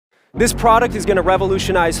This product is going to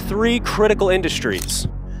revolutionize 3 critical industries.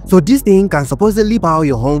 So this thing can supposedly power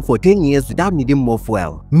your home for 10 years without needing more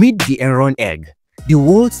fuel. Meet the Enron Egg, the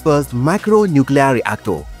world's first micro-nuclear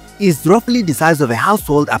reactor. It's roughly the size of a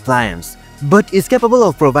household appliance, but is capable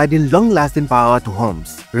of providing long-lasting power to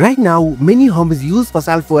homes. Right now, many homes use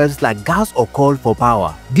fossil fuels like gas or coal for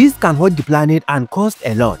power. This can hurt the planet and cost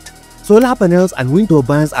a lot. Solar panels and wind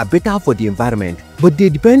turbines are better for the environment, but they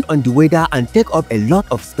depend on the weather and take up a lot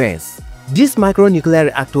of space. This micro-nuclear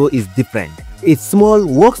reactor is different. It's small,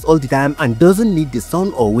 works all the time, and doesn't need the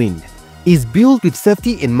sun or wind. It's built with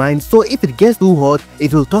safety in mind, so if it gets too hot,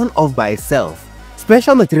 it will turn off by itself.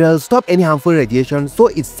 Special materials stop any harmful radiation, so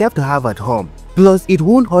it's safe to have at home. Plus, it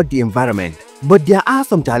won't hurt the environment. But there are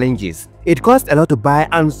some challenges. It costs a lot to buy,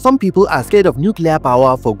 and some people are scared of nuclear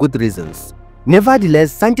power for good reasons.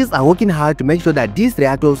 Nevertheless, scientists are working hard to make sure that these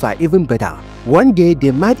reactors are even better. One day,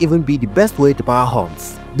 they might even be the best way to power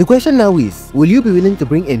homes. The question now is, will you be willing to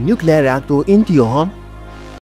bring a nuclear reactor into your home?